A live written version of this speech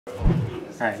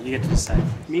Alright, you get to decide.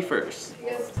 Me first.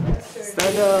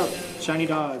 Stand up. Shiny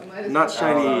dog. Not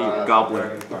shiny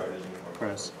goblin.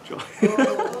 Gross.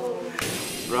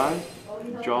 Run,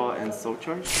 draw, and soul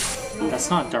charge.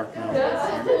 That's not dark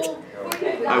metal.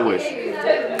 I wish.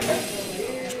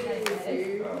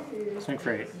 Swing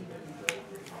for 8.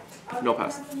 No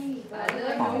pass.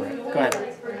 Alright, go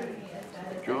ahead.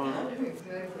 Draw.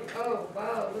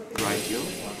 Right heal.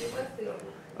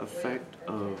 Effect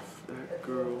of that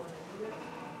girl.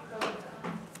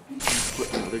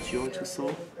 Put another Geo into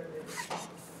soul.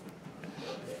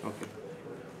 Okay.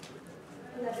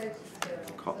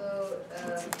 Call.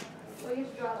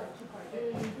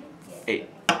 8.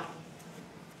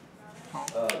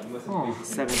 Oh,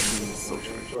 17 soul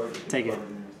charge. take it.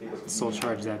 Soul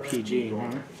charge that PG.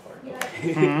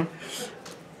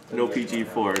 No PG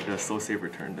for the Soul Saber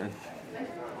turn then.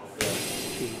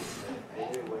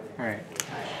 Alright.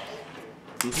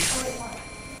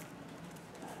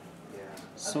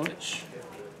 Switch.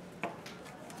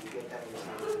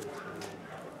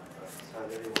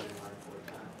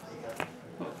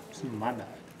 Oh, it's my bad.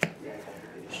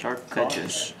 Sharp Gosh.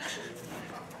 edges.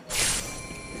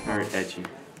 Very edgy.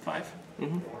 5.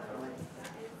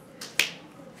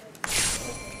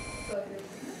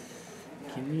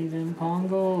 Give me them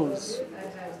pongos.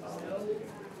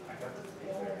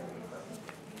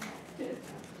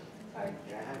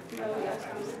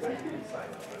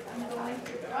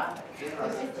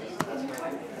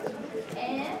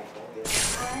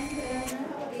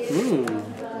 Ooh,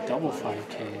 double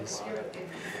 5Ks.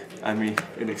 I mean,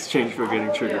 in exchange for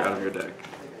getting trigger out of your deck.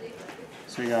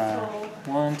 So we got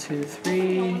 1, 2,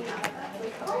 3,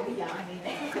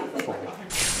 4.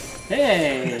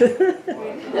 Hey!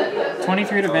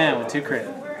 23 to ban with 2 crit.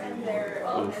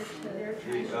 Oof.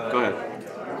 Go ahead.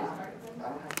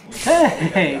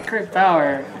 Hey! Crit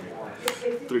power!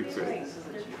 3 crit.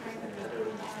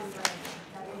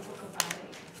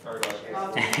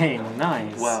 Hey,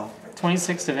 nice. Wow.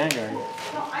 26 to Vanguard.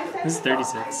 This is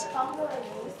 36.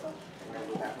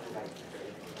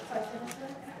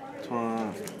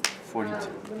 42.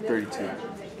 32.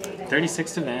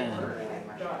 36 to Van.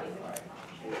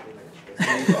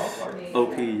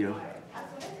 OP, yo.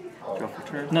 Draw for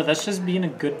turn. No, that's just being a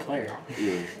good player.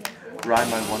 Yeah. Ride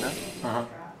my 1-up. Uh-huh.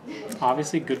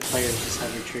 Obviously, good players just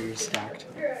have their triggers stacked.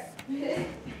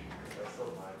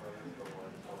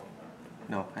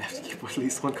 No, I have to keep at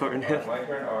least 1 card in hand. My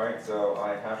turn, alright, so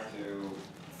I have to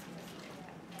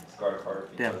discard a card.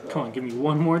 Damn. Come on, give me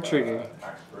one more trigger.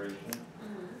 Expiration.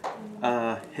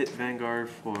 Hit Vanguard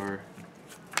for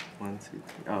 1, 2,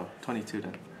 3. Oh, 22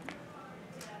 then.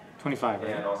 25,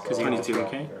 And right? also Because you got 22.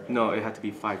 okay. No, it had to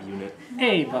be 5 unit.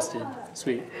 Hey, busted.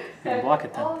 Sweet. I'm gonna block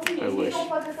it then. I wish.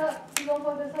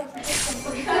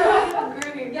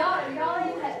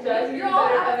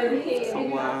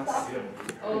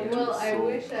 Oh, well, I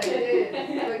wish I did,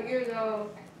 but you know,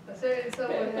 a certain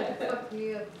someone had to fuck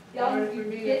me up in order for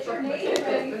me to fuck myself up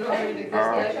in order to get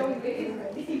that.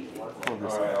 Oh,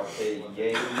 this Alright, I'll say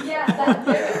yay.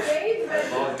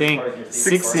 Dang,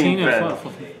 16 Red. and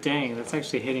 12. Dang, that's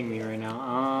actually hitting me right now.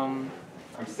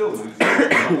 I'm still losing, so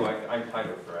I'm kind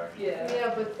of correct.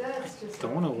 Yeah, but that's just.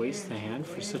 Don't want to waste the hand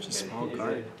for such a small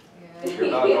card. You're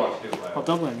not going to, I'll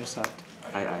double intercept.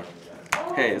 Aye.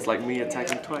 Hey, it's like me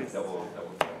attacking twice. double.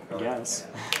 Yes.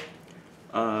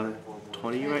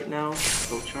 20 right now.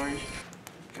 Soul charge.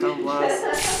 Count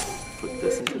blast. Put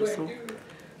this into the soul.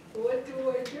 What do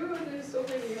I do? There's so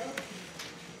many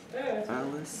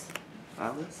Alice.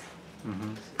 Alice.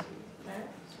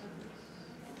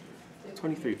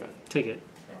 23 then. Take it.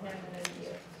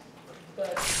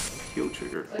 Heal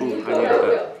trigger. Ooh, I needed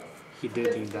that. He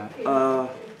did need that.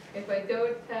 If I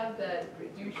don't have that,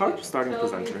 you should Hard starting tell me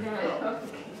presenter. now.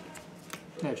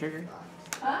 No trigger.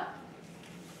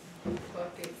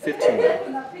 Fucking 15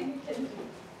 then.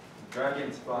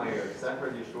 Dragon's Fire.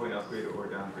 Separate, destroy, and upgrade or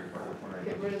downgrade part of the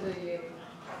get rid of the Get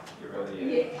rid of the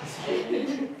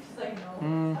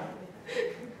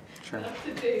Sure.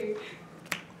 today.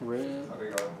 Red. Okay,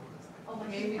 go.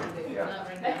 Maybe today, Yeah. not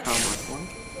right now. Count blast 1.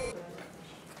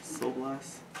 Soul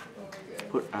blast.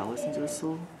 Put Alice into the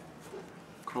soul.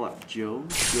 Call out Joe.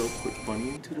 Joe put Bunny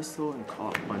into the soul and call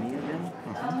out Bunny again.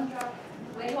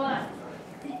 Wait, hold on.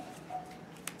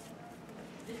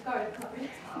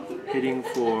 Hitting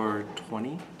for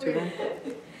 20 to them.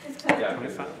 Yeah,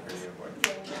 25.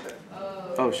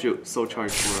 Oh shoot, soul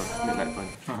charge for Midnight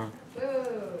Bunny.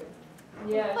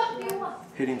 Yeah.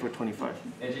 Hitting for 25.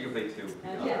 and she can play 2.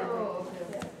 Oh,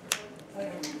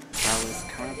 okay. Alice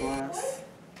counterblast.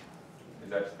 Is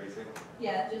that just basic?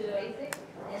 Yeah, just basic.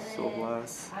 And Soul then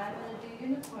blast. I'm gonna do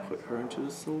unicorn. Put her into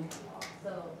the soul.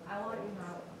 So I want you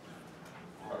now.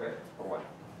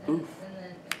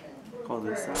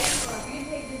 this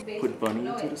out. Put bunny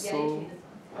into the soul.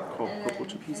 Call purple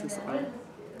two pieces out.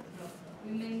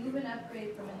 You may move an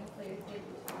upgrade from any player's table.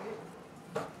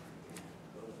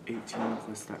 18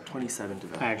 plus that, 27 to I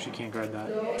that. actually can't guard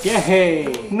that.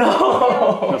 Yay!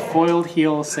 No! The foiled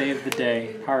heel saved the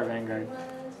day. Power Vanguard.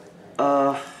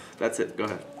 That's it. Go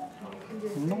ahead.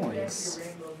 Noise.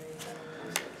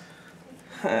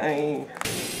 Hi.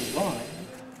 Vaughn.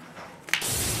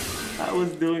 I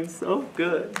was doing so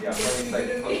good. Yeah, let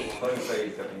me say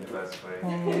is definitely the best way. Oh,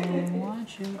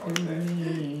 watch you do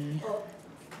me.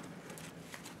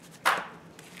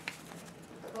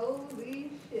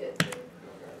 Holy shit.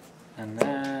 And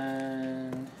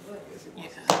then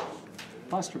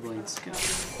Buster Blades go.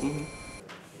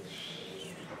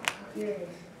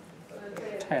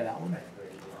 Try that one.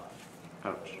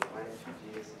 Ouch.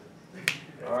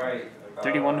 Alright.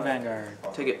 31 to Vanguard.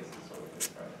 Take it.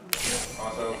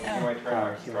 Also, you might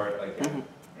try to start again.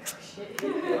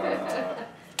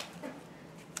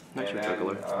 Not your and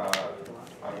juggler. then,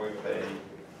 I'm going to play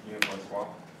unicorn swap.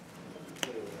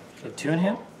 So 2 in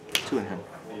him, 2 in him.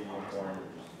 The unicorn.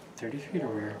 33 to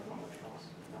rear.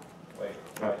 Wait.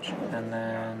 Ouch. And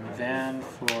then Van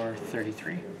for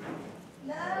 33.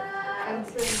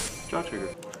 Draw trigger.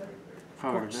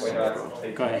 Power course. Wait,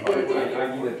 Vanguard. Go ahead.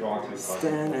 I need to draw 2 cards.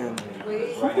 Stand in.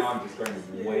 Right now I'm just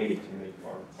going way too many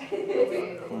cards. He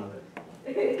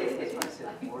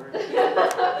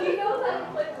knows how to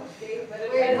play this game, but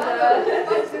Wait, how the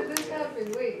fuck did this happen?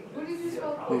 Wait, who did you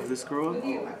swap Move with? this girl up.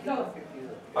 No.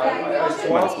 I Might as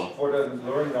swiped well. for the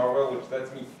Luring Narwhal, which lets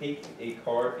me take a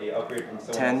card, a upgrade from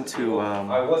someone 10 else's to, field. I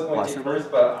was going to Blaster take Blade.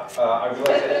 first, but I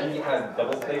realized that he has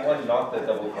double play one, not the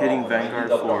double draw. Hitting one. I need Vanguard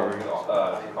double for draw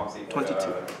to compensate for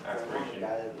 22. Aspiration.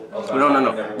 No.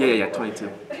 Yeah, 22.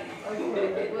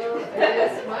 Okay, well, I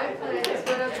guess my plan is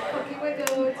what I'm fucking with the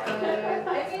time.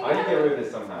 I need to get rid of this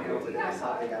somehow.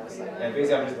 And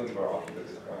basically I'm just looking for options at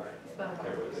this point.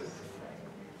 Get rid of this.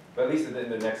 But at least in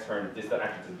the next turn, this actually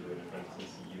doesn't do anything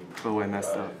since you... Oh, I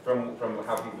messed up. From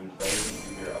how people been playing,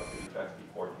 you do your upgrade effects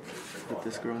before you Put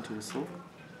this girl into the soul.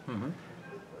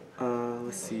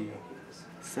 Let's see.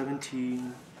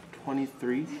 17,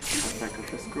 23. Effect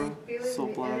of this girl. Soul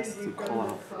Blast to call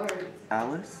out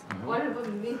Alice. One of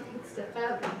them needs to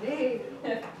have a name.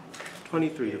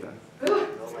 23 to them.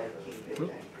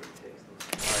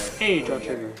 Hey, draw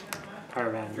trigger. Power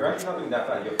You're Vanguard. actually not doing that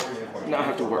bad. You have 4 unicorns. Now I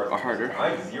have to work harder. I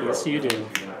have 0. Yes, you do.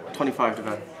 25 to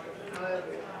them.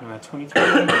 23.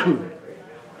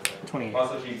 28.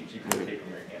 Also, she can take from your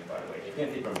hand, by the way. She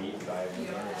can't take from me because I have...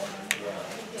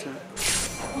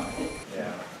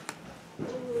 Yeah.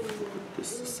 This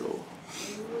is soul.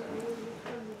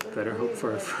 Better hope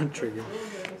for a front trigger.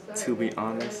 To be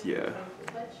honest, yeah.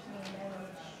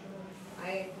 I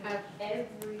have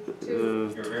You're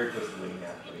very close to winning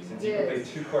actually. Since you can play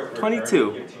 2 cards per 22.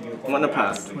 turn, you have 2 unicorns. One to You're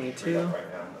pass. absolutely 22. straight up right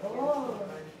now.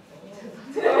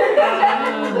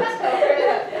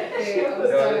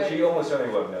 So she almost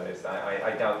certainly would have noticed.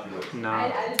 I doubt you would.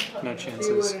 No, no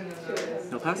chances.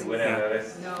 No pass? You wouldn't have Yeah.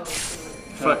 noticed. No.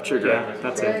 Front trigger. Yeah,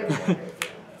 that's it.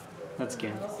 That's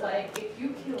game. Like, if you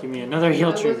kill Give me another heel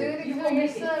I wasn't trigger. gonna kill your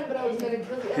son, but I was gonna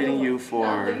kill the other Hitting one. you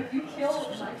for, if you kill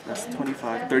my that's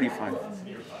 25, 35.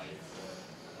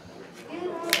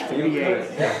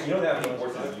 Yeah, you know that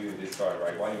forces you to discard,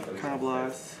 right? Why do you play this? Counter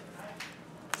Blast.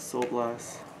 Soul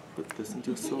Blast. Put this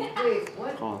into soul. Wait,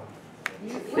 what? Call.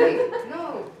 Wait,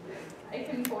 no. I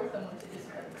can force someone to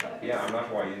discard a card. Yeah, I'm not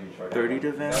sure why you didn't try that. 30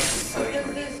 to Van.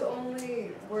 Because this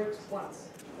only works once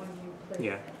when you play.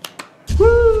 Yeah.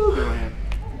 Woo! Go ahead.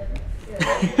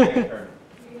 Well, you take a turn.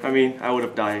 I mean, I would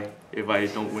have died if I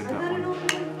don't win that one.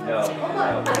 No.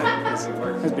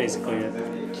 That's basically it.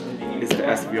 It's the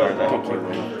SVR that I can't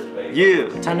win. Yeah!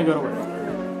 Time to go to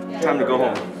work. Time to go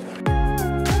home.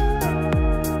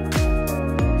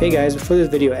 Hey guys, before this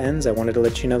video ends, I wanted to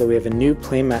let you know that we have a new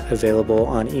playmat available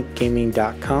on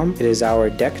inkgaming.com. It is our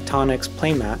Dectonics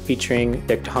playmat featuring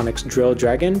Dectonics Drill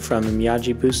Dragon from the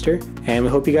Miyagi Booster, and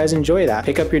we hope you guys enjoy that.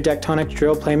 Pick up your Dectonics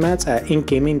Drill playmats at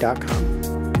inkgaming.com.